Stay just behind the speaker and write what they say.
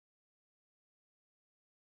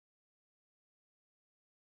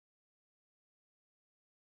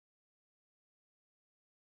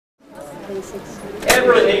Ed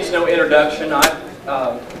really needs no introduction.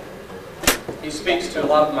 He speaks to a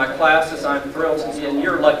lot of my classes. I'm thrilled to be, and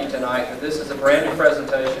you're lucky tonight that this is a brand new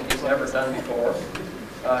presentation he's never done before.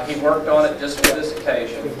 He worked on it just for this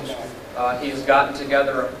occasion. He has gotten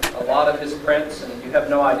together a lot of his prints, and you have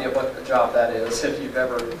no idea what the job that is if you've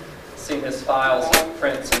ever seen his files of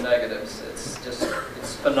prints and negatives.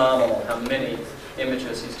 It's phenomenal how many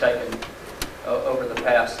images he's taken over the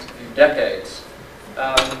past few decades.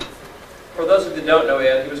 For those of you who don't know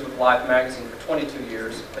Ed, he was with Life magazine for 22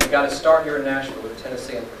 years, but he got his start here in Nashville,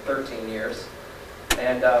 Tennessee, for 13 years,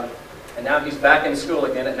 and now he's back in school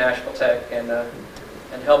again at Nashville Tech and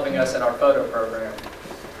helping us in our photo program.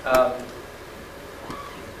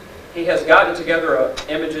 He has gotten together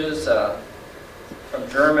images from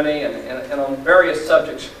Germany and on various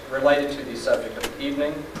subjects related to the subject of the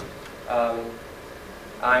evening.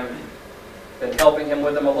 I've been helping him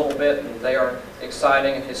with them a little bit, and they are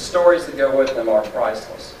exciting, and his stories that go with them are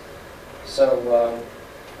priceless. So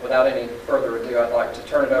without any further ado, I'd like to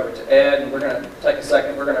turn it over to Ed, and we're going to take a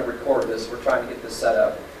second. We're going to record this. We're trying to get this set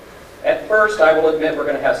up. At first, I will admit we're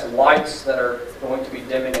going to have some lights that are going to be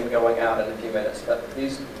dimming and going out in a few minutes, but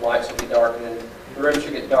these lights will be darkened, and the room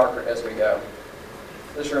should get darker as we go.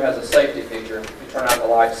 This room has a safety feature. If you turn out the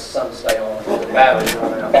lights, some stay on. The batteries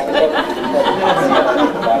run out.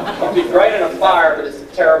 It'd be great in a fire, but it's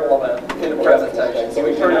terrible in a presentation. So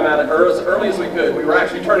we turned them out as early as we could. We were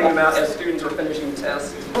actually turning them out as students were finishing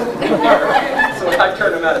tests. So I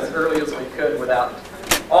turned them out as early as we could without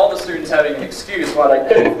all the students having an excuse why they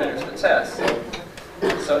couldn't finish the test.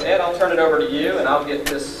 So Ed, I'll turn it over to you, and I'll get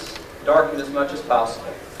this darkened as much as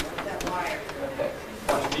possible. Okay.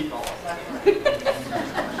 Watch meatballs.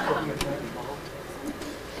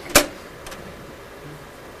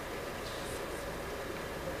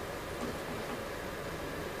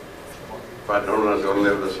 If I'd known I was going to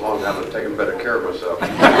live this long, I'd have taken better care of myself.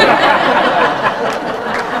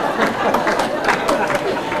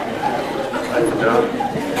 Thank you, John.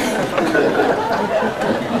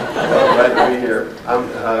 Glad to be here.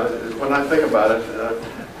 When I think about it,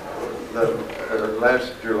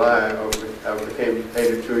 last July I became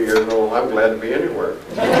 82 years old. I'm glad to be anywhere.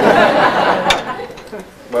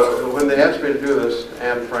 But when they asked me to do this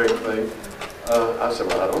Anne Frank thing, I said,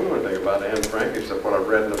 well, I don't know anything about Anne Frank except what I've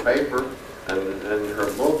read in the paper and her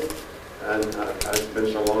book. And it's been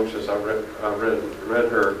so long since I read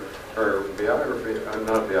her biography,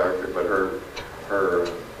 not biography, but her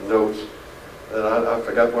notes, that I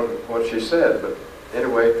forgot what she said. But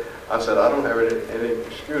anyway, I said, I don't have any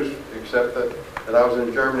excuse except that I was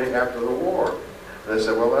in Germany after the war. And they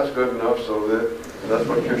said, well, that's good enough, so that's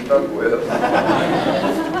what you're stuck with.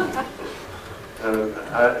 And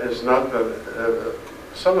it's not that,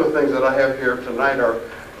 some of the things that I have here tonight are,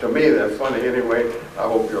 to me, they're funny anyway. I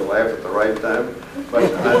hope you'll laugh at the right time.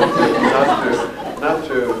 But not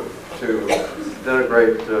to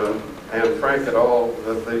denigrate Anne Frank at all,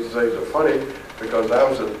 that these things are funny, because I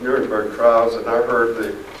was at Nuremberg trials and I heard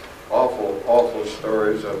the awful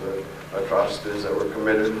stories of the atrocities that were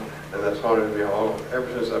committed, and that's haunted me ever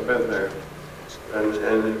since I've been there. And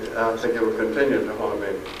I think it will continue to haunt me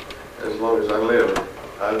as long as I live.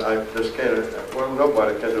 I just can't, well,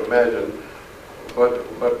 nobody can imagine what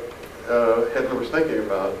Hitler was thinking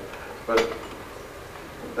about, but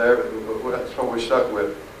that's what we're stuck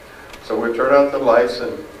with. So we turn out the lights,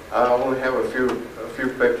 and I only have a few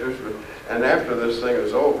pictures, and after this thing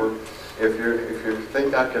is over, if you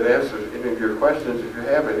think I could answer any of your questions, if you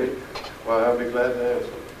have any, well, I'll be glad to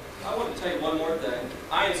answer. I want to tell you one more thing.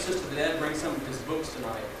 I insisted that Ed bring some of his books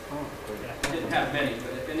tonight. He didn't have many,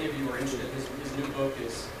 but if any of you are interested, his new book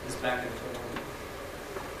is back in the film.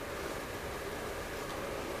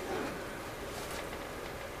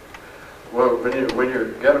 Well, when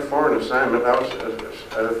you get a foreign assignment, I was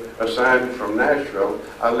assigned from Nashville.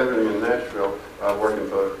 I live in Nashville, working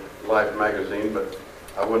for Life magazine, but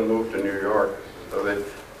I wouldn't move to New York. So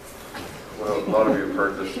well, a lot of you have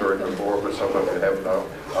heard this story before, but some of you haven't.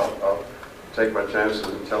 I'll take my chances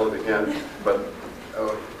and tell it again. But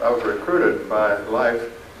I was recruited by Life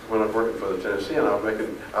when I was working for the Tennessee, and I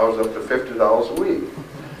was up to $50 a week,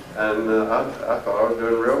 and I thought I was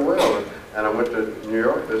doing real well. And I went to New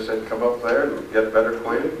York. They said, come up there and get better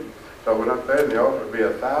acquainted. So I went up there, and they offered me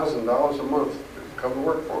 $1,000 a month to come to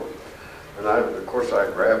work for them. And of course, I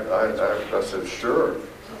grabbed. I said, sure.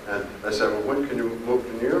 And they said, well, when can you move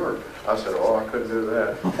to New York? I said, oh, I couldn't do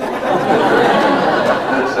that. And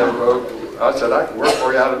they said, well, I said, I can work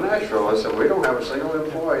for you out of Nashville. I said, we don't have a single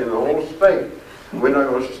employee in the whole state. We're not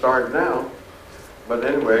going to start now. But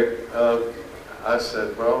anyway, I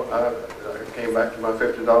said, well, I came back to my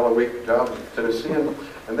 $50 a week job in Tennessee, and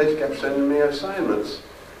they kept sending me assignments.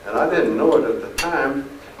 And I didn't know it at the time,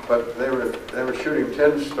 but they were shooting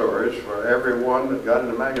 10 stories for every one that got in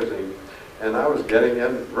the magazine. And I was getting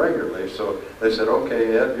in regularly, so they said,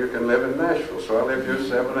 okay, Ed, you can live in Nashville. So I lived here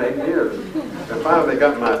 7 or 8 years. And finally they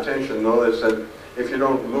got my attention, though. They said, if you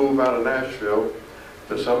don't move out of Nashville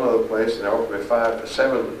to some other place, and they offered me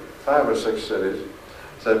 5 or 6 cities,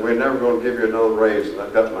 said, we're never going to give you another raise. And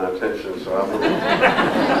that got my attention, so I moved.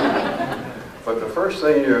 But the first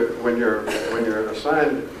thing when you're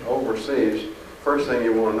assigned overseas, first thing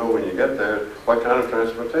you want to know when you get there is what kind of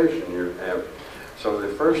transportation you have. So the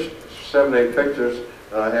first 7, 8 pictures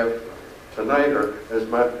that I have tonight is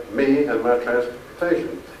me and my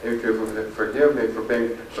transportation. If you forgive me for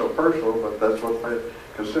being so personal, but that's what they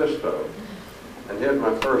consist of. And here's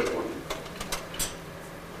my first one.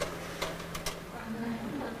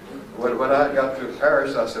 When I got to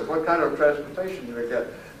Paris, I said, what kind of transportation did I get?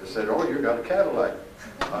 They said, oh, you got a Cadillac.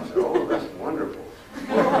 I said, oh, that's wonderful.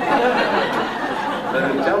 They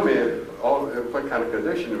didn't tell me what kind of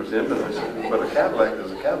condition it was in, but I said, but a Cadillac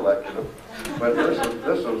is a Cadillac, you know. But this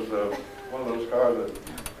was one of those cars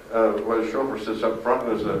that where the chauffeur sits up front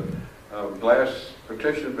and there's a glass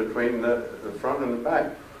partition between the front and the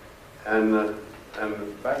back. And the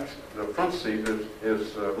front seat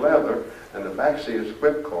is leather, and the back seat is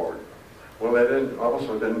whipcord. Well, they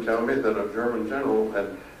also didn't tell me that a German general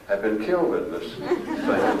had been killed in this thing. It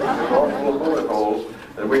was all full of bullet holes,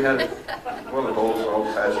 and we had bullet holes all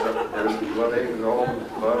patched up. There was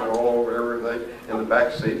blood all over everything in the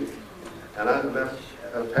back seat. And I left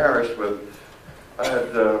Paris with, I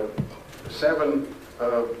had 7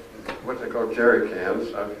 what they call jerry cans.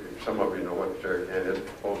 Some of you know what a jerry can is.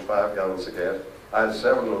 Holds 5 gallons of gas. I had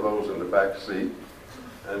 7 of those in the back seat,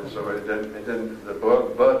 and so the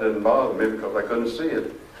bud didn't bother me because I couldn't see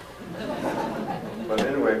it. But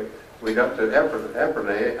anyway, we got to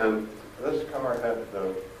Epernay, and this car had,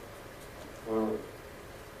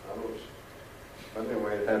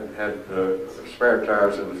 anyway, it had spare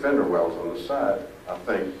tires in the fender wells on the side, I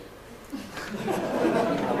think.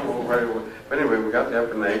 But anyway, we got to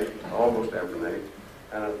Epernay, almost Epernay,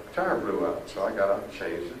 and a tire blew out. So I got out and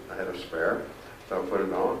changed it. I had a spare, so I put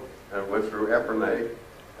it on and went through Epernay,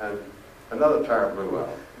 and another tire blew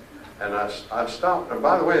out. And I stopped. And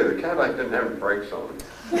by the way, the Cadillac didn't have any brakes on it.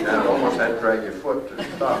 And it almost had to drag your foot to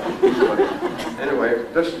stop. But anyway,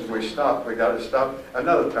 just as we stopped, we got to stop.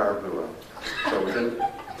 Another tire blew out. So we didn't.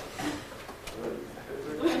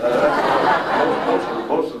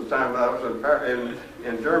 Most of the time I was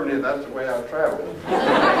in Germany, that's the way I traveled.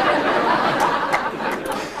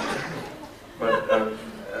 But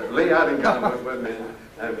Lee Iding got with me,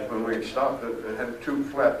 and when we stopped, it had 2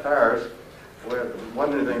 flat tires.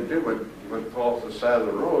 One thing to do would fall off the side of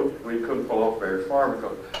the road. We couldn't pull off very far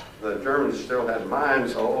because the Germans still had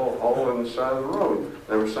mines all on the side of the road.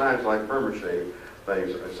 There were signs like Permache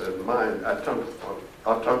things. I said mine. I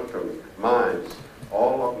took them mines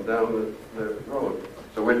all up and down the road.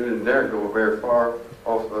 So we didn't dare go very far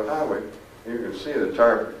off the highway. You can see the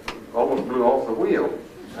tire almost blew off the wheel.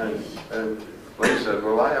 And Lee said,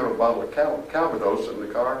 well, I have a bottle of Calvados in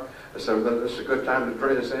the car. I said, well, this is a good time to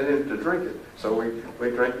drink it. So we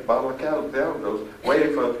drank a bottle of Calvados,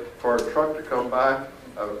 waiting for a truck to come by,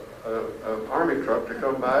 an army truck to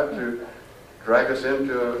come by to drag us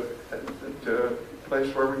into a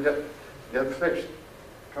place where we get fixed,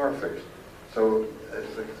 car fixed. So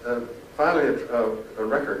finally a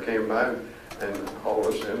wrecker came by and hauled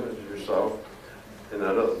us in, as you saw in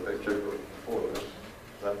that other picture before this,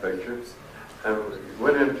 that picture. And we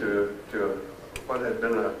went into what had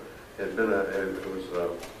been a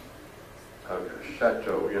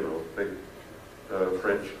chateau, you know, big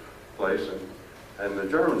French place, and the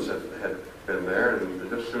Germans had been there, and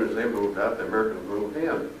just as soon as they moved out, the Americans moved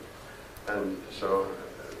in. And so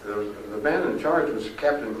the man in charge was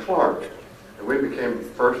Captain Clark, and we became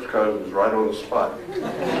first cousins right on the spot.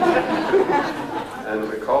 And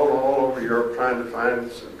we called all over Europe trying to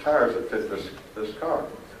find some tires that fit this car.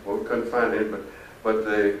 Well, we couldn't find any, but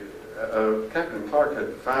Captain Clark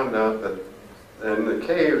had found out that in the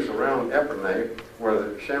caves around Epernay where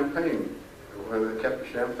they kept the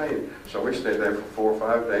champagne. So we stayed there for 4 or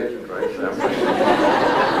 5 days and drank champagne.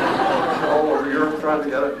 All over Europe trying to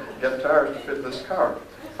get tires to fit this car.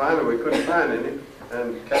 Finally, we couldn't find any,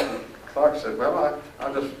 and Captain Clark said, well,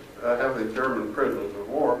 I'll just have the German prisoners of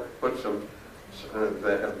war put some,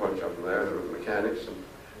 they had a bunch of them there were mechanics, and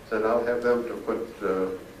said, I'll have them to put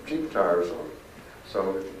Jeep tires on it.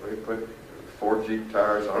 So we put 4 Jeep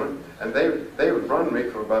tires on it, and they would run me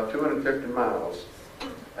for about 250 miles.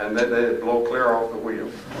 and then they'd blow clear off the wheel.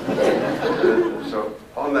 So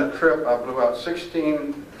on that trip, I blew out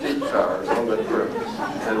 16 Jeep tires on that trip.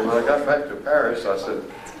 And when I got back to Paris, I said,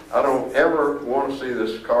 I don't ever want to see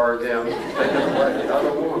this car again. Take it away. I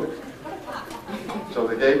don't want it. So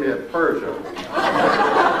they gave me a Peugeot.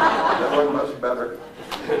 That wasn't much better.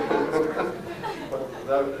 But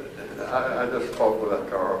I just fought with that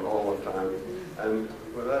car all the time. And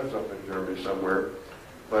well, that was up in Germany somewhere.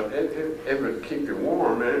 But it would keep you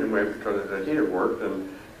warm anyway because the heater worked, and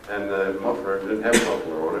the muffler didn't have a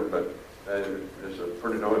muffler on it, but it's a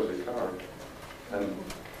pretty noisy car. And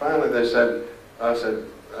finally they said, I said,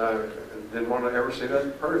 didn't want to ever see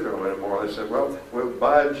that Peugeot anymore. They said, well, we'll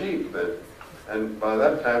buy a Jeep then. And by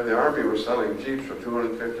that time, the Army was selling Jeeps for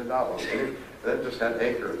 $250. And they just had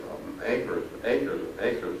acres of them, acres, acres,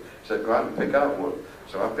 acres. Said, go out and pick out one.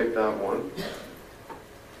 So I picked out one.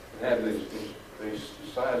 Had these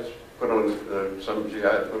sides put on, some GI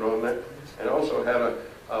put on there, and also had a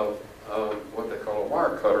what they call a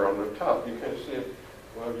wire cutter on the top. You can't see it.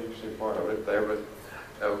 Well, you can see part of it there, but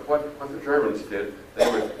what the Germans did, they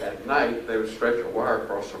would, at night, they would stretch a wire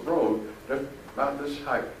across the road just about this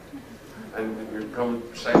height. And you'd come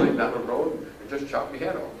sailing down the road and just chop your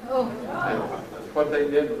head off. Oh. And what they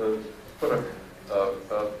did was put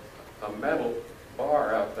a metal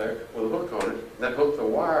bar out there with a hook on it, and that hooked the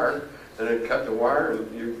wire, and it cut the wire,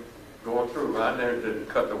 and you going through. I never did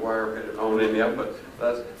cut the wire on any of it,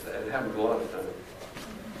 but it happens a lot of times.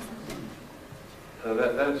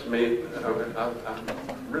 That's me.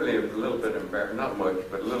 I'm really a little bit embarrassed, not much,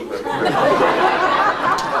 but a little bit embarrassed. I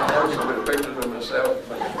have so many pictures of myself.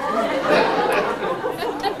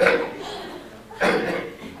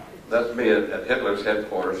 That's me at Hitler's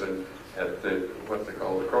headquarters and at what they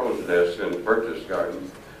call the Crow's Nest in Berchtesgaden.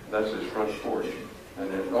 That's his front porch,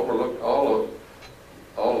 and it overlooked all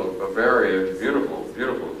of Bavaria. Beautiful,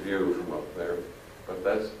 beautiful view from up there. But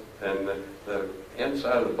the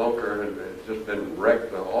inside of the bunker had just been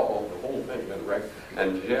wrecked. The whole thing had been wrecked,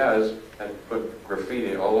 and Jazz had put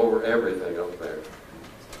graffiti all over everything up there.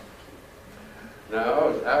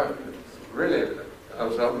 Now I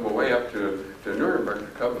was on my way up to Nuremberg to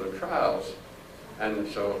cover the trials, and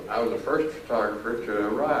so I was the first photographer to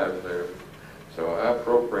arrive there. So I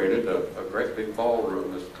appropriated a great big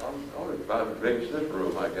ballroom. It's only about as big as this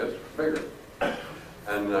room, I guess, bigger.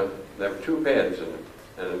 And there were 2 beds in it,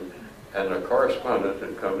 and a correspondent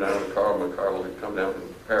had come down, Carl McCardle had come down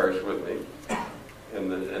from Paris with me in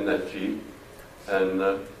that Jeep, and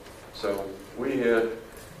so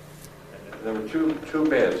there were two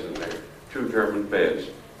beds in there, 2 German beds,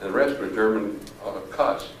 and the rest were German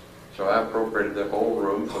cots. So I appropriated the whole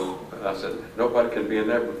room. I said, nobody can be in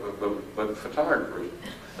there but photographers.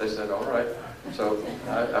 They said, all right. So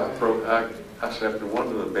I slept in one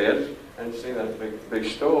of the beds, and see that big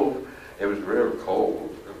stove. It was real cold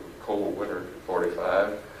winter,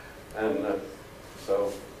 45, and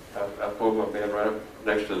so I pulled my bed right up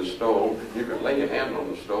next to the stove. You could lay your hand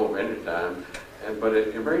on the stove anytime, but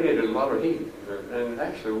it radiated a lot of heat, and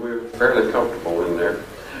actually we were fairly comfortable in there.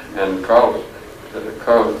 And Carl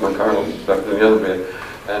McCardle slept in the other bed,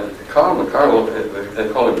 and Carl McCardle, they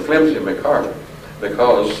call him Flimsy McCardle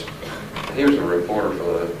because he was a reporter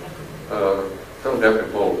for the Philadelphia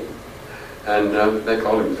Bulletin, and they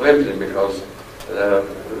called him Flimsy because the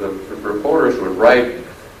reporters would write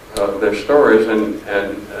their stories and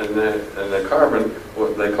the carbon,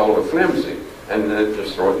 what they call a flimsy, and then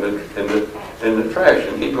just throw it in the trash,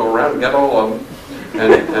 and he'd go around and get all of them,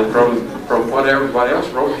 and from what everybody else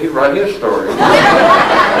wrote, he'd write his story.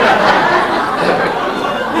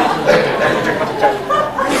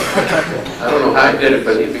 I don't know how he did it,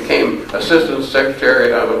 but he became Assistant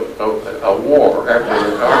Secretary of War after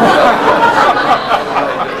the Army.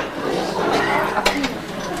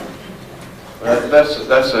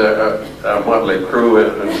 That's a motley crew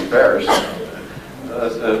in Paris.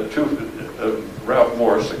 Ralph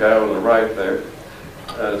Morris, the guy on the right there,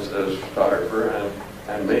 as photographer,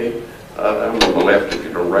 and me. I'm on the left if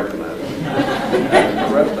you don't recognize me.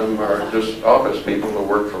 And the rest of them are just office people who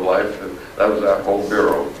work for life, and that was our whole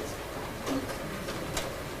bureau.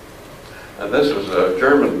 And this was a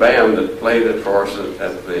German band that played it for us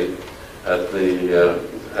at the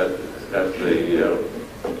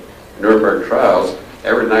Nuremberg trials.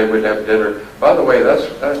 Every night we'd have dinner. By the way,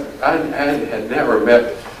 I had never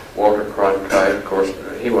met Walter Cronkite. Of course,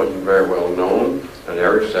 he wasn't very well known, and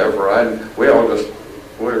Eric Severide. We all just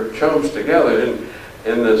were chums together in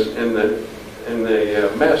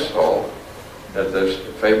the mess hall at this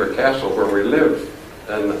Faber Castle where we lived,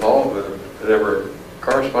 and there were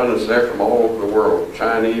correspondents there from all over the world,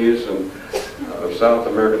 Chinese and South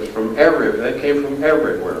Americans from everywhere. They came from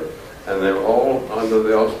everywhere, and they were all under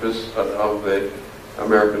the auspice of the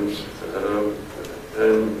Americans,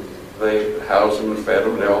 and they housed them and fed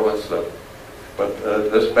them and all that stuff. But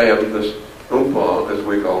this band, this oompa, as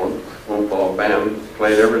we call them, oompa band,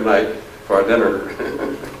 played every night for our dinner.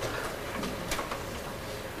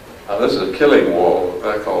 This is a killing wall,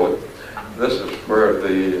 I call it. This is where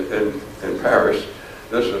in Paris,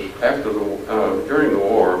 this is after the, during the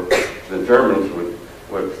war, the Germans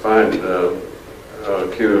would find,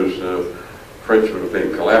 accuse Frenchmen of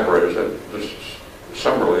being collaborators, and just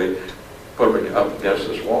summarily put them up against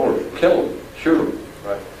this wall and kill them, shoot them.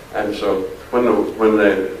 Right? And so when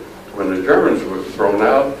the Germans were thrown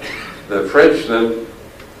out, the French then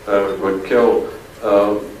would kill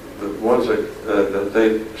the ones that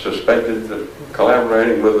they suspected of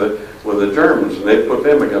collaborating with the Germans, and they'd put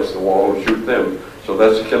them against the wall and shoot them. So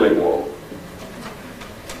that's a killing wall.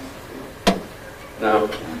 Now,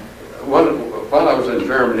 while I was in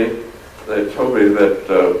Germany, they told me that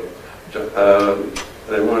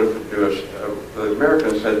they wanted to do the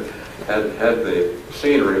Americans had the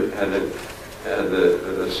scenery, had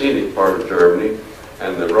the scenic part of Germany,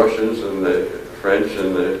 and the Russians and the French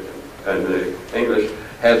and the English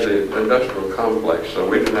had the industrial complex, so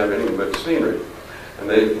we didn't have anything but scenery. And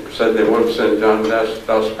they said they wanted to send John Dos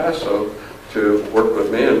Passos to work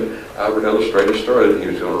with me, and I would illustrate a story that he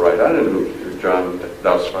was going to write. I didn't know who John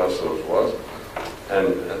Dos Passos was.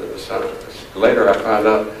 And later I found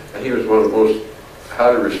out that he was one of the most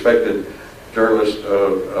highly respected journalists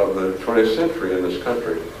of the 20th century in this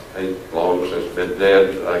country. He's long since been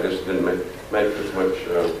dead. I guess didn't make as much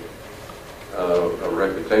a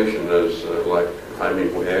reputation as like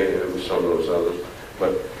Hemingway and some of those others.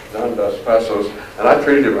 But John Dos Passos, and I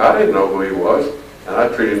treated him, I didn't know who he was, and I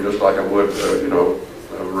treated him just like I would, you know,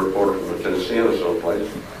 a reporter from the Tennessean or someplace.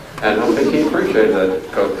 And I think he appreciated that,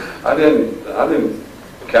 because I didn't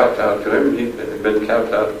kowtow to him. He'd been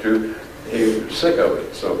kowtowed to. He was sick of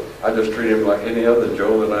it. So I just treated him like any other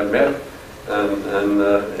Joe that I met, and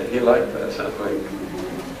he liked that, I think.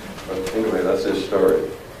 But anyway, that's his story.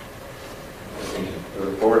 The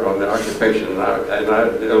report on the occupation, and I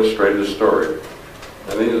illustrated the story.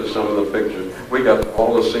 And these are some of the pictures. We got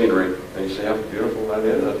all the scenery, and you see how beautiful that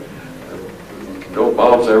is. No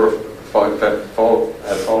bombs ever had fallen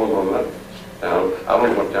on that town. I don't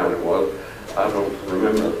know what town it was. I don't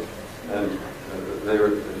remember. And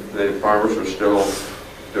the farmers were still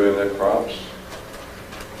doing their crops.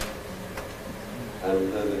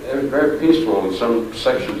 And it was very peaceful in some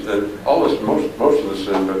sections. And all this, most of this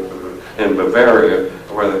in Bavaria,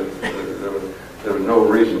 where there was no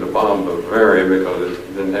reason to bomb Bavaria because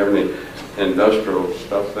it didn't have any industrial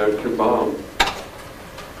stuff there to bomb.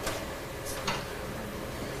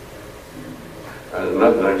 There's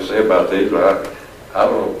nothing I can say about these, but I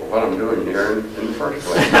don't know what I'm doing here in the first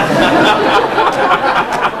place.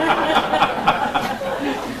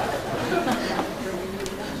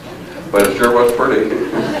 But it sure was pretty.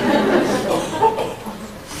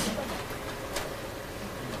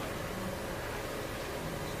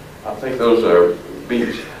 I think those are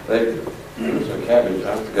beets. It's a cabbage,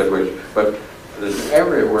 I forget which, but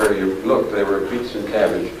everywhere you look, they were beets and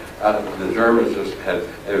cabbage. The Germans just had,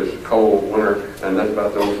 it was a cold winter, and that's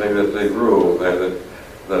about the only thing that they grew over there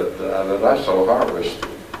that I saw harvest.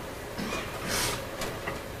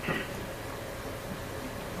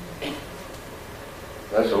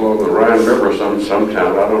 That's along the Rhine River, some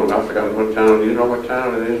town. I forgot what town. Do you know what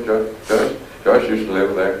town it is, Joyce? Joyce used to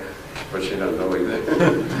live there, but she doesn't know either.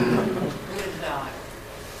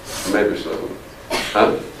 Maybe so.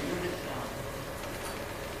 Huh?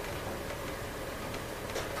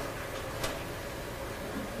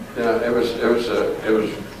 Yeah, it was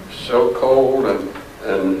so cold,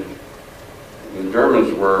 and the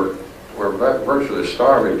Germans were virtually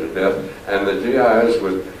starving to death, and the GIs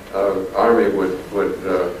army would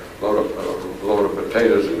load up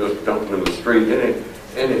potatoes and just dump them in the street,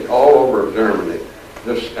 all over Germany.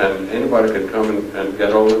 And anybody could come and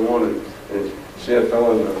get all they wanted. And see a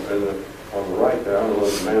fellow on the right there, I don't know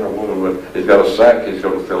if it's a man or woman, but he's got a sack he's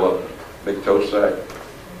going to fill up, big tow sack.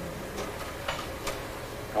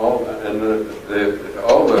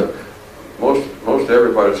 Most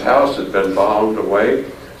everybody's house had been bombed away,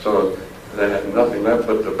 so they had nothing left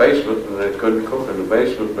but the basement, and they couldn't cook in the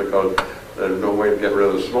basement because there was no way to get rid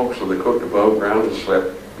of the smoke, so they cooked above ground and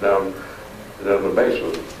slept down the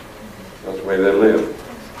basement. That's the way they lived.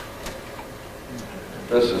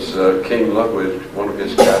 This is King Ludwig, one of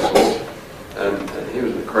his castles, and he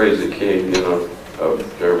was a crazy king, you know, of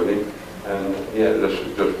Germany. And yeah, this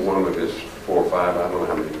was just one of his 4 or 5, I don't know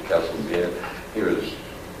how many castles he had. He was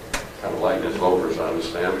Kind of like his loafers, I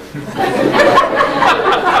understand.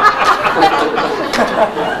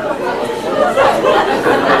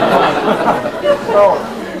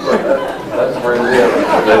 That's where he lived.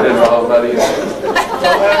 They didn't all that either.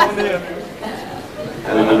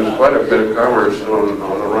 And there was quite a bit of commerce on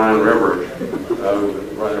the Rhine River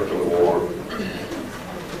right after the war.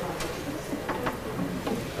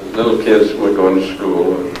 And little kids were going to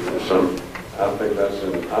school, and some, I think that's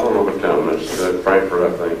in, I don't know what town that's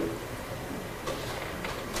Frankfurt, I think.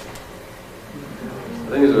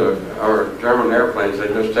 These are German airplanes. They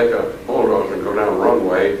just take a bulldozer and go down a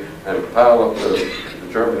runway and pile up the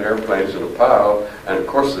German airplanes in a pile. And of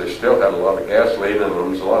course, they still had a lot of gasoline in them.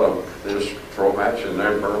 There's a lot of, they just throw a match in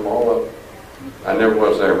there and burn them all up. I never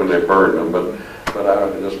was there when they burned them, but I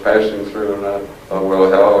was just passing through, and I thought,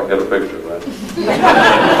 well, hell, I'll get a picture of that.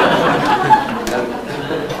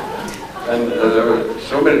 and there were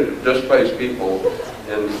so many displaced people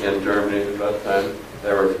in Germany at that time.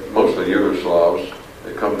 They were mostly Yugoslavs.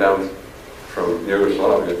 They come down from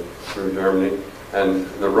Yugoslavia through Germany, and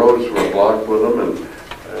the roads were blocked with them, and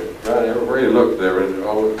God, everywhere you looked, there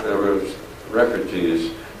was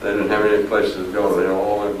refugees. They didn't have any place to go. They had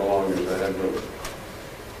all their belongings. They had no.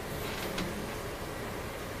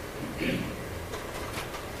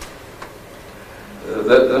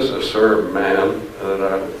 This is a Serb man that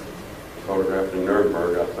I photographed in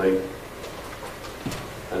Nuremberg, I think,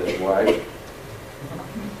 and his wife.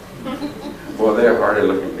 Well, they're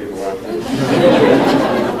hardy-looking people, aren't they?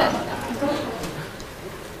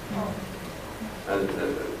 And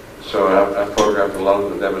so I photographed a lot of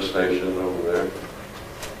the devastation over there.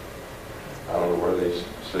 I don't know where these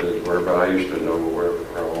cities were, but I used to know where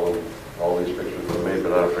all these pictures were made,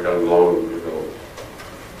 but I forgot long ago.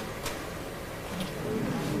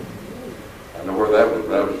 I know where that was.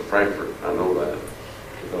 That was Frankfurt. I know that.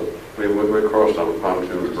 Because we crossed on a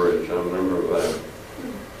pontoon bridge. I remember that.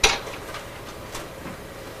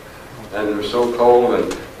 And it was so cold,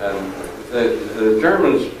 and the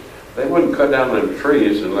Germans, they wouldn't cut down them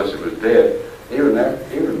trees unless it was dead, even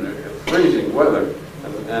freezing weather.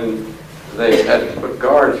 And they had to put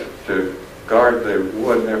guards to guard the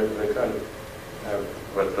wood they cut it.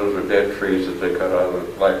 But those were dead trees that they cut out of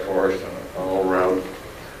the Black Forest all around.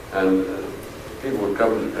 And people would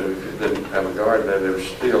come, and if you didn't have a guard there, they would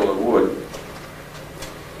steal the wood.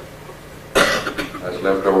 That's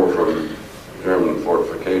left over from German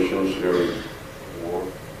fortifications during the war.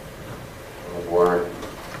 Wire.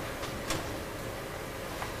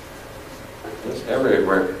 It's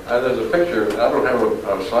everywhere. There's a picture. I don't have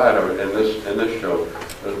a slide of it in this show.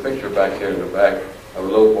 There's a picture back here in the back of a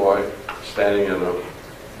little boy standing in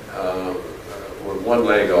with one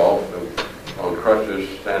leg off and on crutches,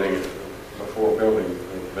 standing before a building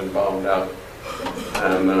that's been bombed out.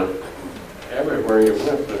 And everywhere you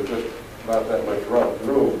went, there's just about that much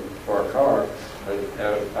room for a car. And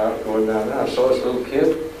I was going down there. I saw this little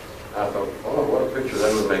kid. I thought, oh, what a picture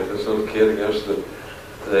that would make, this little kid against the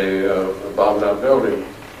bombed out building.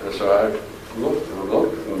 And so I looked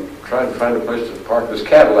and tried to find a place to park this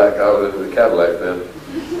Cadillac. I was in the Cadillac then.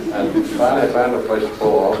 And finally found a place to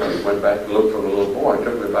pull off and went back and looked for the little boy. It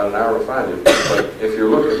took me about an hour to find him. But if you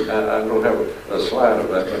look at, I don't have a slide of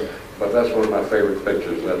that, but that's one of my favorite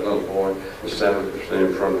pictures. That little boy is standing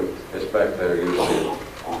in front of him. It's back there, you see it.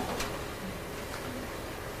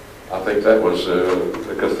 I think that was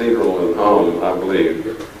the cathedral in Ulm, I believe.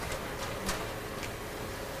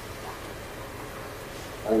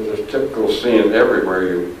 It was a typical scene everywhere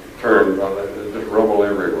you turned, just rubble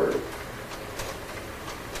everywhere.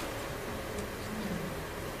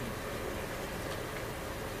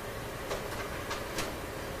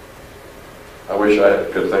 I wish I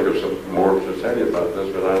could think of some more to tell you about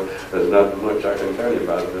this, but there's not much I can tell you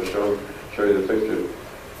about it. Just show you the picture.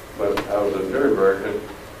 But I was in Nuremberg,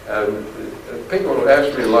 and people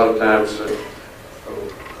ask me a lot of times,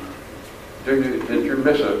 did you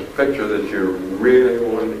miss a picture that you really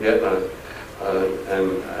wanted to get?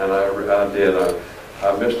 And I did. I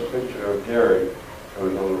missed a picture of Gary, who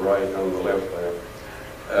was on the right, on the left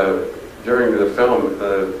there. During the film,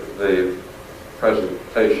 the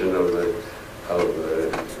presentation of the I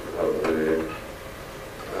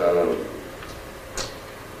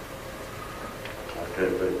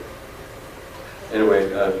can't think. Anyway,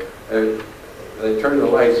 they turned the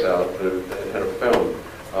lights out. They had a film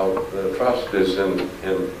of the atrocities in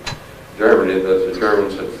Germany that the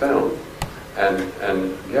Germans had filmed.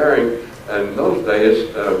 And Goering, in those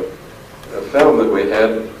days, the film that we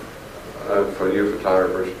had for you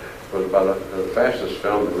photographers was about the fastest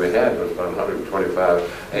film that we had was about 125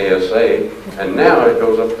 ASA, and now it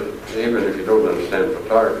goes up to, even if you don't understand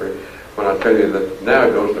photography, when I tell you that now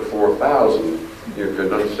it goes to 4,000, you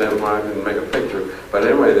can understand why I didn't make a picture. But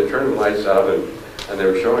anyway, they turned the lights out, and they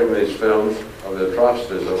were showing these films of the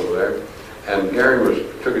atrocities over there. And Gary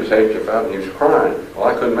took his handkerchief out and he was crying. Well,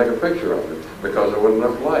 I couldn't make a picture of him because there wasn't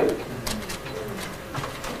enough light.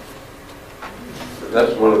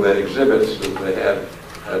 That's one of the exhibits that they had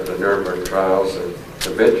at the Nuremberg trials. And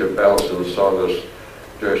the Bishop Belson saw this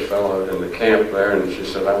Jewish fellow in the camp there, and she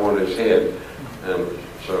said, "I want his head." And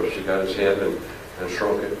so she got his head and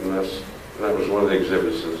shrunk it, and that was one of the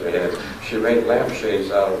exhibits that they had. She made lampshades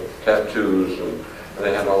out of tattoos, and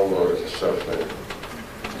they had all those stuff there.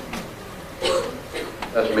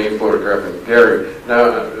 That's me photographing Gary.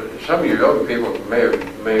 Now, some of you young people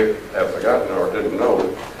may have forgotten or didn't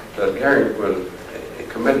know that Gary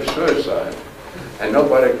committed suicide, and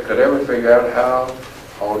nobody could ever figure out how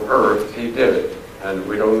on earth he did it, and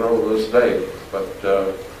we don't know to this day. But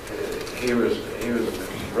he was.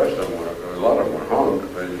 The rest of them a lot of them were hung,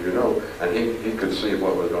 as you know, and he could see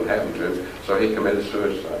what was going to happen to him, so he committed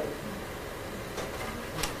suicide.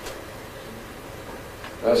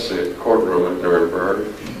 That's the courtroom at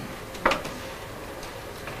Nuremberg.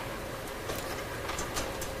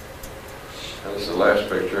 That's the last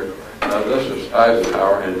picture. Now this is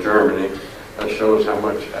Eisenhower in Germany. That shows how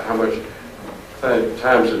much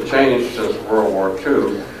times have changed since World War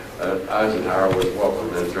II. Eisenhower was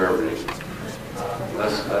welcomed in Germany.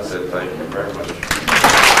 That's it. Thank you very much.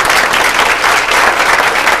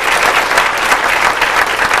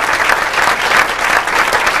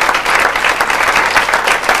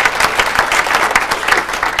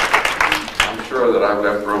 I'm sure that I've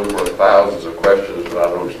left room for thousands of questions, but I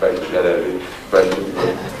don't expect to get any questions.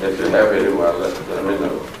 But if you have any, well, let me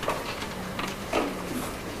know.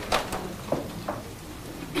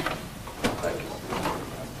 Thank you.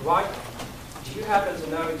 Dwight, do you happen to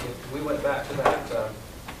know, we went back to that,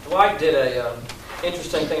 Dwight did a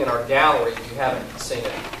interesting thing in our gallery, if you haven't seen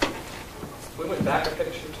it. We went back a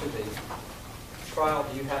picture to the trial.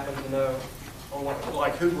 Do you happen to know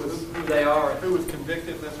like who they are? Who was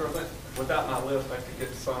convicted and that sort of thing? Without my list, I could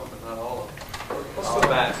get some, but not all of them. Let's go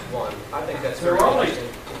back to one. I think that's There very were only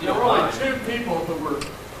interesting. If you don't mind. two people who were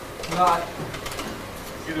not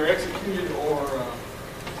either executed or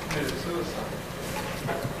committed suicide.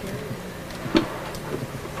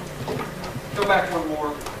 Go back one more.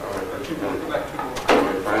 Or two more. Go back two more. Let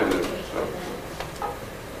me find it. So.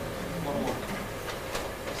 One more.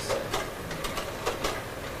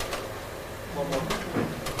 One more.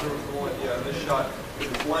 There was the one, yeah, this shot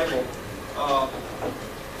is labeled.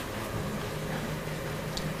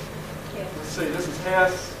 Let's see, this is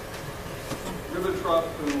Hess Ribbentrop,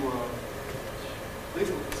 who,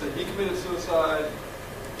 let's see, he committed suicide.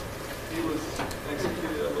 He was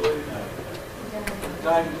executed, I believe.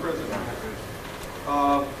 Died in prison.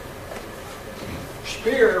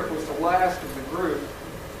 Speer was the last of the group.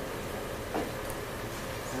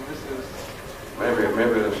 And this is...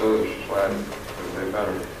 Maybe this other slide would be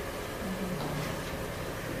better.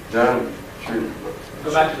 John, shoot. Go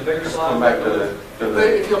back to the bigger slide. Come back to the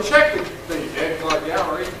If you'll check the Ed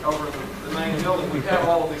gallery over the main building, we have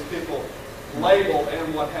all of these people labeled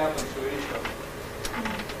and what happened to each of them.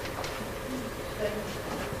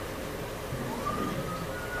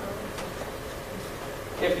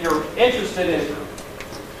 If you're interested in,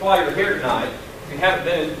 while you're here tonight, if you haven't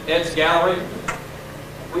been in Ed's gallery,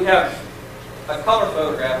 we have a color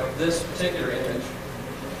photograph of this particular image.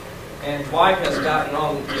 And Dwight has gotten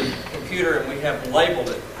on the computer and we have labeled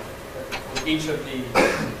it with each of the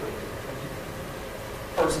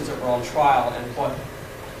persons that were on trial and what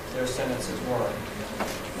their sentences were.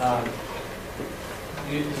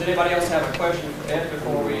 Does anybody else have a question for Ed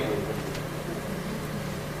before we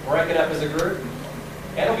break it up as a group?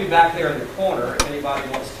 Ed will be back there in the corner if anybody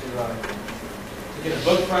wants to get a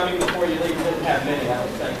book from him before you leave. He didn't have many, I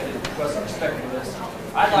don't think. I wasn't expecting this.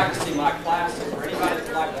 I'd like to see my classes or anybody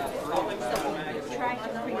that's like that.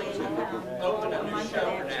 Open a new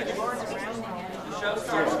show for Nashville. The show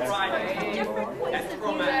starts Friday at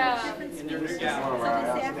Chromax in their new gallery.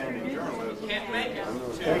 Can't make it to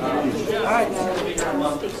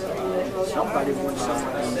somebody wants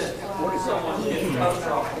someone getting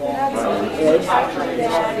poster off the wall.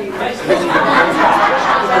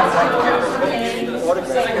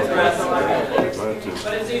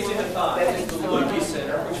 But it's easy to find. It's the Lucky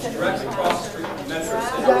Center, which is directly across the street from the Metro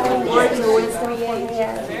Center.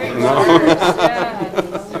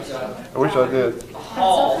 I wish I did.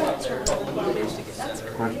 Hall up there called the Lucky Center.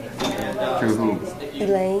 To whom?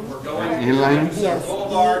 Ilyn? Ilyn? Yes.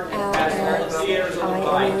 Boulevard, past all the theaters on the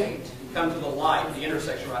right, come to the light, the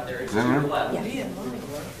intersection right there. It's to your left.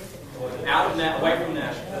 Out of that, away from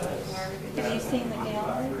Nashville. Have you seen the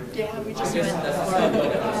gallery? Yeah, we just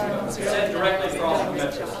Set directly across from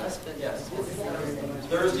Metro. Yes.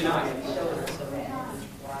 Thursday night.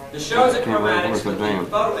 The shows at Chromatics with the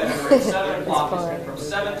photo editor at 7 o'clock, from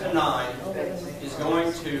 7 to 9, is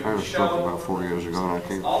going to show about 4 years ago, and I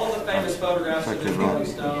can't. all of the famous photographs of the Rolling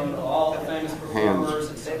Stone, all the famous performers,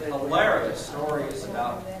 and some hilarious stories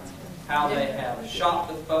about how they have shot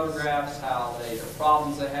the photographs, how the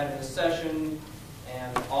problems they had in the session,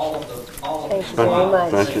 and all of the Thank you very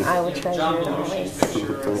much. Thank you. I will treasure John it Belushi's always.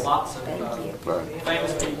 picture, and lots of Right.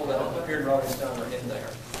 famous people that have appeared in Rolling Stone are in there.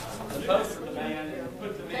 The poster for the band.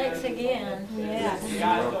 Thanks again. Yeah. I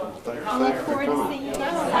look forward to seeing you.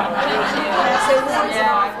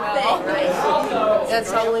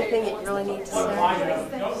 That's the only thing that you really need to say.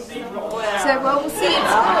 So, well, we'll see you at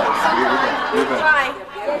school sometime. Bye.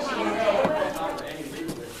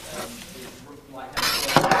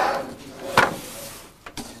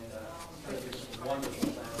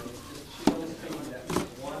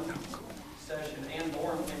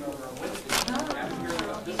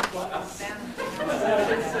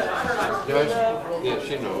 Yeah,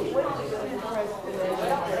 she knows.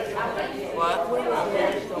 What?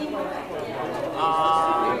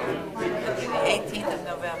 The 18th of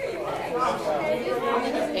November.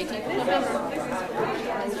 18th of November.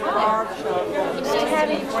 Do you have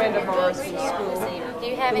any friend of ours from school? Do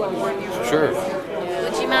you have any? Sure.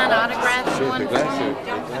 Would you mind autographing one for me?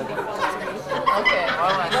 Okay,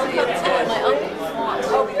 well, I see it too. My uncle.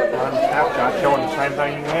 I'm showing the same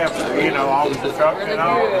thing you have, you know, all the trucks and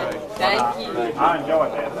all. Thank you. I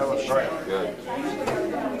enjoyed that. That was great. Good.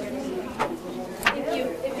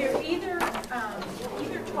 If you're either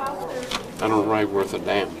 12th or... I don't write worth a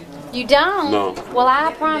damn. You don't? No. Well,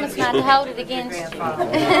 I promise not to hold it against you. I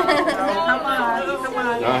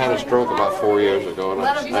had a stroke about 4 years ago, and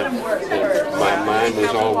my mind is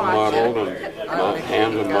all muddled, and my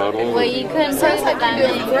hands are muddled. Well, you couldn't prove it by me.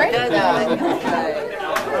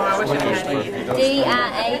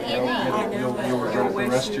 D-I-A-N-E. You'll regret it the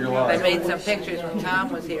rest of your life. They made some pictures when Tom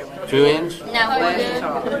was here. 2 inch? No, Last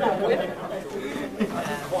talk.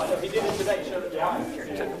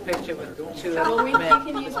 Took a picture with 2 of them.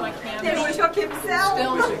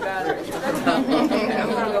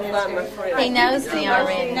 he knows me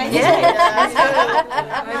already. Nice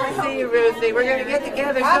to see you, Ruthie. We're going to get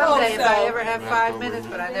together someday if I ever have 5 minutes,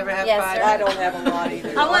 but I never have 5 Yes, sir. minutes. I don't have a lot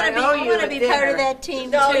either. I want to be part of that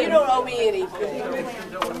team, too. You don't owe me anything.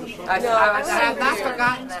 I have not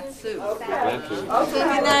forgotten that soup.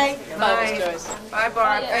 Good night. Bye,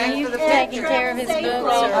 Barb. Are Thanks you for the taking picture. care of his books?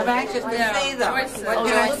 I'm anxious to see them. When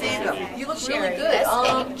can I see them? You look really good.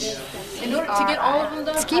 In order to get all of them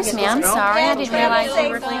done. Excuse me, I'm sorry. I didn't realize you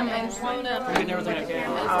were filming.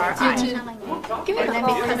 Give me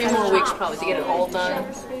maybe 3 more weeks probably to get it all done.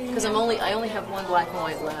 Because I only have one black and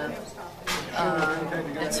white left.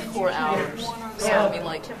 It's 4 hours. So I mean,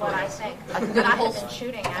 like, I can do the whole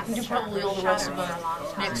shooting. I can do probably all the rest of them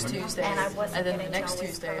next Tuesday, and then the next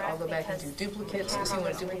Tuesday I'll go back and do duplicates. Because you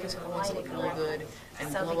want to duplicate the ones that look really good and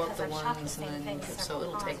blow up the ones, and then so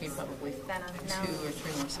it'll take me probably 2 or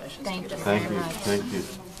 3 more sessions. Thank you. Thank you. Thank you.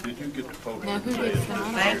 Did you get the photo? Now, who gets the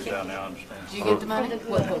money? Thank you. Down there, I understand. Did you get the money?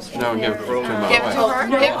 What poster? No, give it to my Give it to wife. her?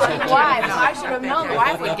 Give it to the wife. I should have known the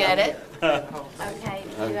wife would get it. Okay,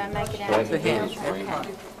 do I make it out? To him.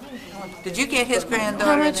 Did you get his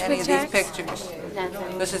granddaughter in any of these pictures?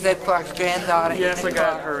 Nothing. This is Ed Clark's granddaughter. Yes, I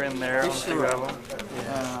got her in there. You sure?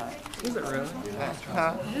 Is it really?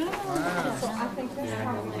 Huh?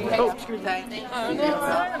 Oh, excuse me. Thank you.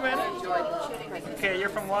 Okay, you're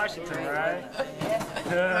from Washington, right?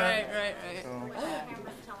 Right.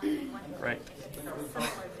 Right.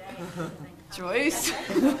 Joyce.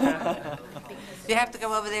 You have to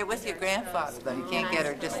go over there with your grandfather, though. You can't get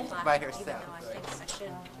her just by herself.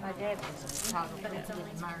 My dad was a photographer and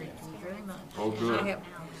getting married to me very much. Oh, good.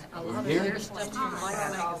 A lot of Here? your stuff too.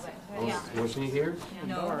 Oh, was he here?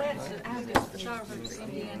 No, I was a photographer for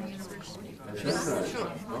Indiana University.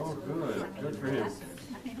 Oh, good. Good for him.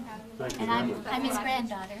 Thank you. And I'm his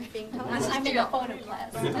granddaughter. I'm in a photo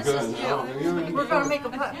class. Good. We're going to make a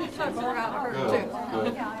photograph out of her, too.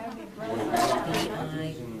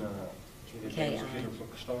 Okay.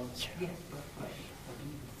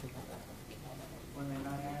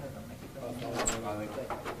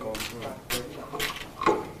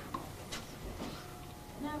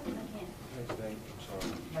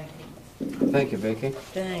 Thank you, Vicky.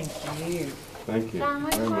 Thank you. Thank you Don,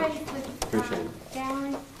 what's very much. yours with Appreciate it.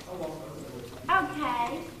 Darling?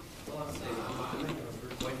 Okay.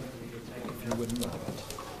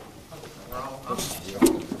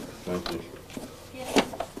 Thank you.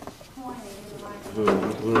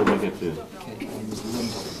 What do I make it to? Okay, and it's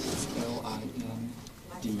Lindell. It's L-I-N-D-E-L-L.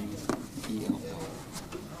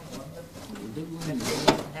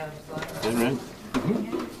 Is that right?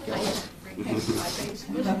 You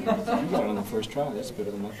got it on the first try. That's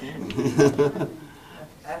better than my phone.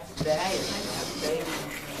 That's baby.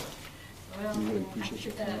 I really appreciate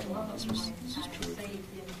your comment. This is true.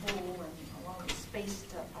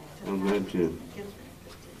 I'm glad to.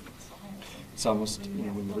 It's almost, you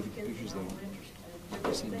know, when you look at the pictures, though,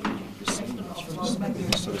 you're saying much for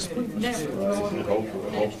so to speak.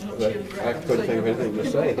 I couldn't think of anything to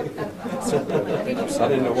say. I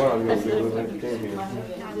didn't know what I was going to do when I came here.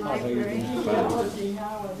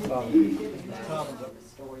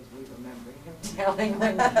 Stories we remember him telling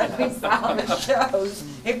when we saw the shows.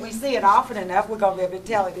 If we see it often enough, we're going to be able to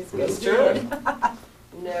tell it. It's good.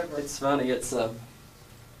 Never. It's funny. It's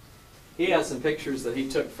he has some pictures that he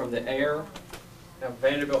took from the air at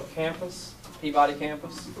Vanderbilt campus, Peabody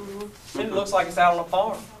campus. And it looks like it's out on a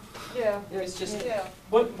farm. Yeah. It's just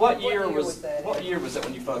what year was that when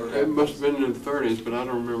you photographed? It must have been in the 30s, but I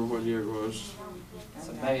don't remember what year it was. It's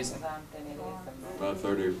amazing. About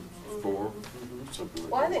 34. Something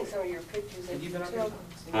like Well, I that. think some of your pictures that you took,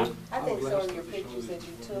 Huh? I think some of your pictures that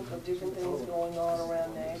you took of different things going on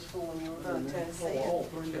around Nashville when you were in Tennessee are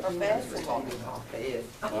fascinating.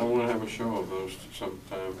 I want to have a show of those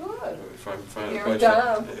sometime. Good. If I can find a Your place,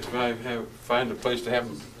 time. if I find a place to have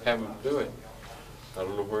them do it. I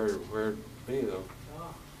don't know where it'd be though.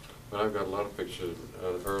 But I've got a lot of pictures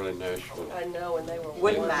of early Nashville. I know, and they were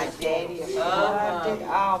Wouldn't my wonderful. daddy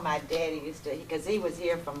have my daddy used to, because he was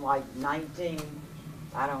here from like 19,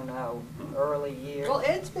 I don't know, early years. Well,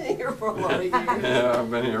 Ed's been here for a lot of years. Yeah, I've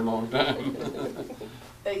been here a long time.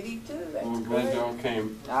 82, that's I'm glad great. y'all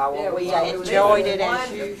came. Oh, well, we Yeah, it was enjoyed it as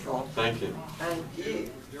wonderful. usual. Thank you. Thank you.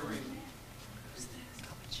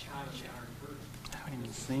 I haven't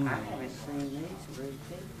even seen I them. haven't seen these routines.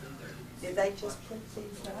 Did they just put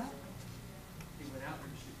these up?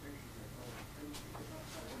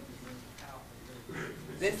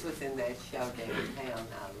 This was in that show downtown,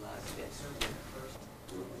 I loved it.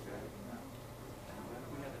 We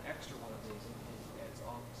have an extra one of these in Ed's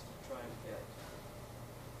office to try and get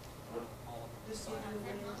all of this. Yeah,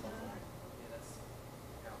 that's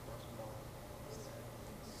Outburst Ball.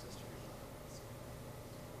 Sister.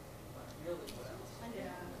 Really well.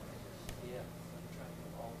 Yeah. I'm trying to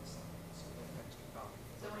get all this so we have extra copies.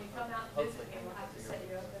 So when you come out and visit him, we'll have to set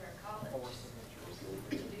you up in our college. 4 signatures.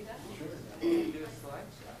 Can you do that? Sure. You do a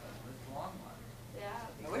slideshow, this long one. Yeah.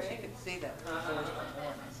 that'd be I wish you great. could see that. Why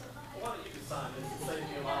don't you decide this to save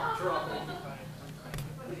you a lot of trouble?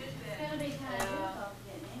 It's gonna be kind of difficult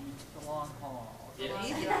getting in. The long haul. Yeah.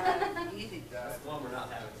 Easy drive, easy drive. That's the one we're not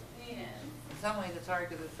having. Yeah. In some ways it's hard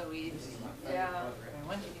because it's so easy. Yeah. I mean,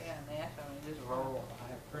 once you get out of Nashville, you just roll. I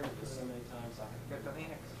have printed this so many times I can Go to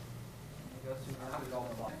Phoenix. You go through put it all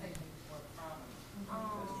in one.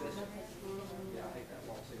 Oh. Yeah, I hate that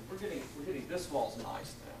wall too. We're getting, this wall's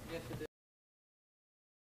nice now. Yes, it is.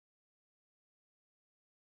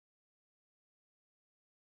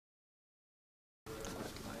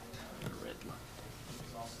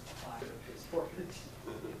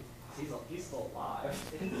 He's still alive.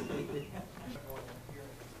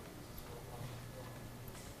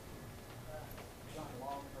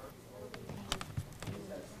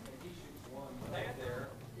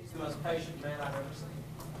 He's the most patient man I've ever seen.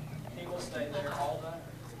 He will stay there all day.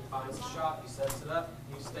 He finds a shot, he sets it up,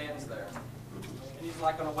 he stands there. And he's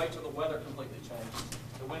not going to wait till the weather completely changes.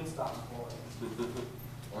 The wind stops blowing.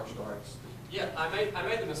 Or starts. Yeah, I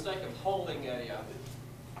made the mistake of holding a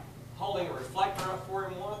reflector up for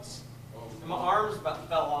him once, and my arms about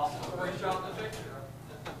fell off before he shot the picture.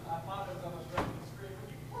 I thought it was almost ready to scream.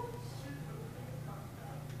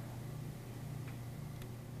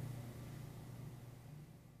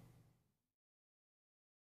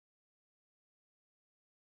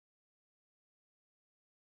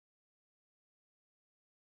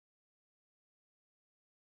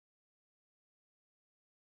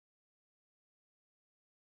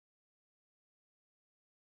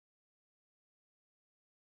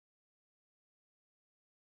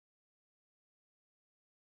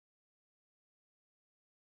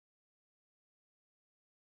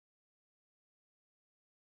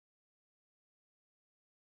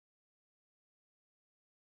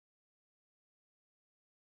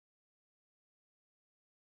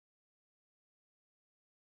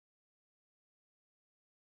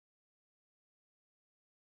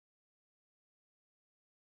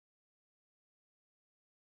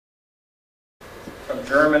 From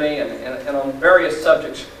Germany and on various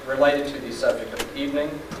subjects related to the subject of the evening.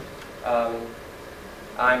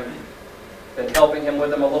 I'm been helping him with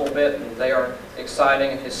them a little bit, and they are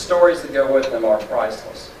exciting, and his stories that go with them are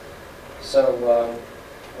priceless. So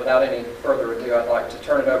without any further ado, I'd like to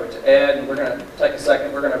turn it over to Ed, and we're going to take a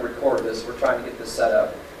second. We're going to record this. We're trying to get this set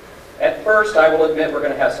up. At first, I will admit we're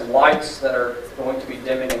going to have some lights that are going to be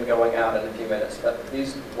dimming and going out in a few minutes, but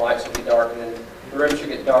these lights will be darkened, and the room should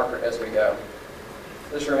get darker as we go.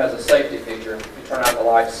 This room has a safety feature. If you turn out the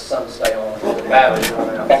lights, some stay on. The batteries run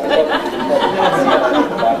out.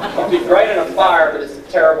 It'd be great in a fire, but it's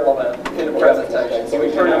terrible in a presentation. So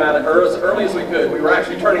we turned them out as early as we could. We were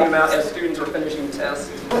actually turning them out as students were finishing tests.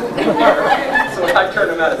 So I turned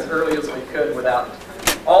them out as early as we could without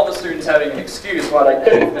all the students having an excuse why they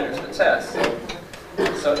couldn't finish the test.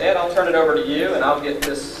 So Ed, I'll turn it over to you, and I'll get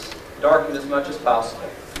this darkened as much as possible.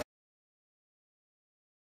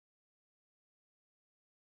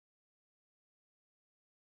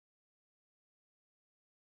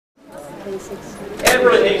 Ed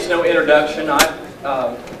really needs no introduction.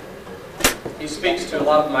 He speaks to a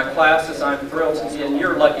lot of my classes. I'm thrilled to see, and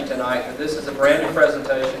you're lucky tonight that this is a brand new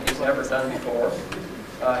presentation he's never done before.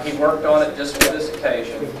 He worked on it just for this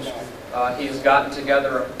occasion. He has gotten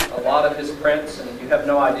together a lot of his prints, and you have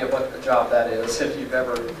no idea what the job that is if you've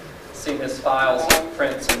ever seen his files of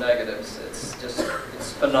prints and negatives.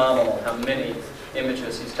 It's phenomenal how many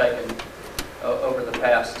images he's taken over the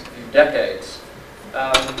past few decades.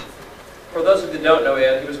 For those of you that don't know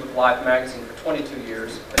Ed, he was with Life magazine for 22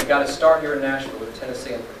 years, but he got his start here in Nashville,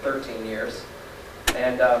 Tennessee, for 13 years.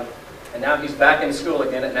 And now he's back in school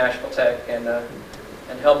again at Nashville Tech and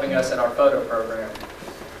helping us in our photo program.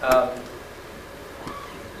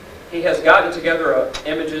 He has gotten together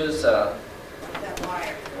images. Okay,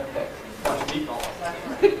 watch meatballs.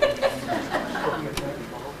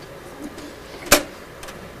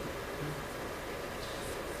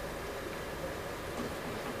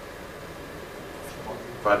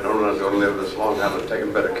 If I'd known I was going to live this long, I'd have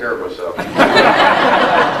taken better care of myself. Thank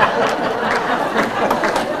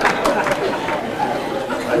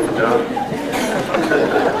you, John.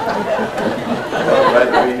 Well, glad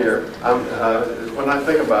to be here. When I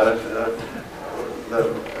think about it,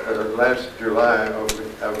 last July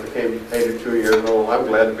I became 82 years old. I'm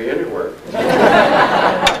glad to be anywhere.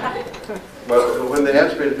 But when they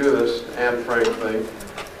asked me to do this Anne Frank thing,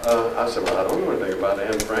 I said, well, I don't know anything about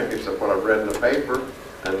Anne Frank except what I've read in the paper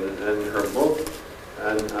and her book.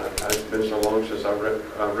 And it's been so long since I read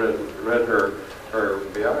her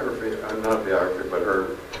biography, not biography, but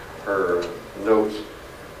her notes,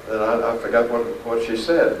 that I forgot what she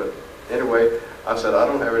said. But anyway, I said, I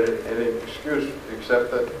don't have any excuse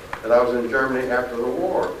except that I was in Germany after the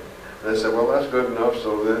war. And they said, well, that's good enough,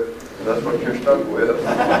 so that's what you're stuck with.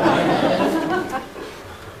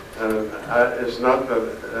 It's not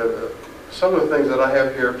some of the things that I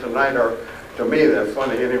have here tonight are, to me, they're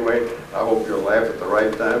funny anyway. I hope you'll laugh at the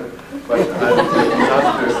right time. But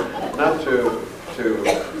not to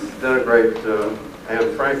denigrate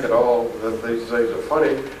Anne Frank at all, that these things are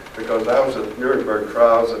funny, because I was at Nuremberg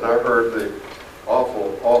trials and I heard the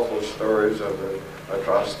awful stories of the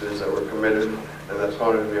atrocities that were committed, and that's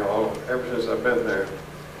haunted me ever since I've been there.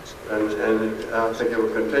 And I think it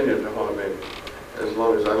will continue to haunt me as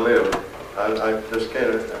long as I live. I just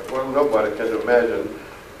can't, well, nobody can imagine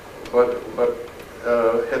what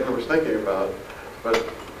Hitler was thinking about, but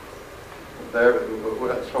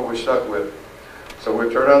that's what we stuck with. So we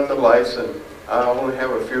turned out the lights, and I only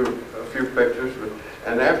have a few pictures,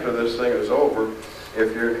 and after this thing is over,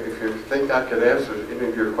 if you think I can answer any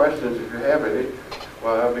of your questions, if you have any,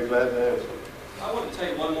 well, I'll be glad to answer. I want to tell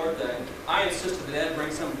you one more thing. I insisted that Ed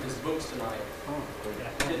bring some of his books tonight.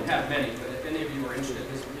 I didn't have many, but if any of you are interested,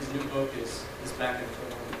 his new book is back in the film.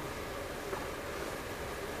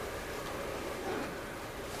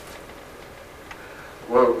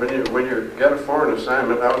 Well, when you get a foreign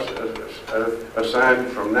assignment, I was assigned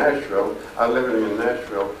from Nashville. I live in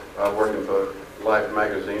Nashville, working for Life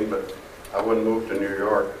magazine, but I wouldn't move to New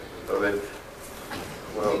York. So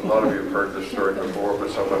well, a lot of you have heard this story before, but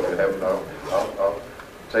some of you haven't. I'll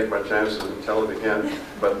take my chances and tell it again.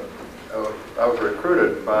 But I was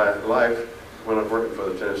recruited by Life when I was working for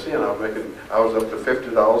the Tennessee, and I was up to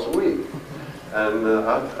 $50 a week. And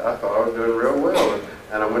I thought I was doing real well.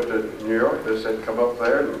 And I went to New York. They said, come up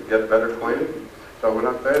there and get better acquainted. So I went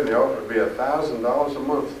up there, and they offered me $1,000 a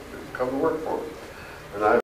month to come to work for them. And I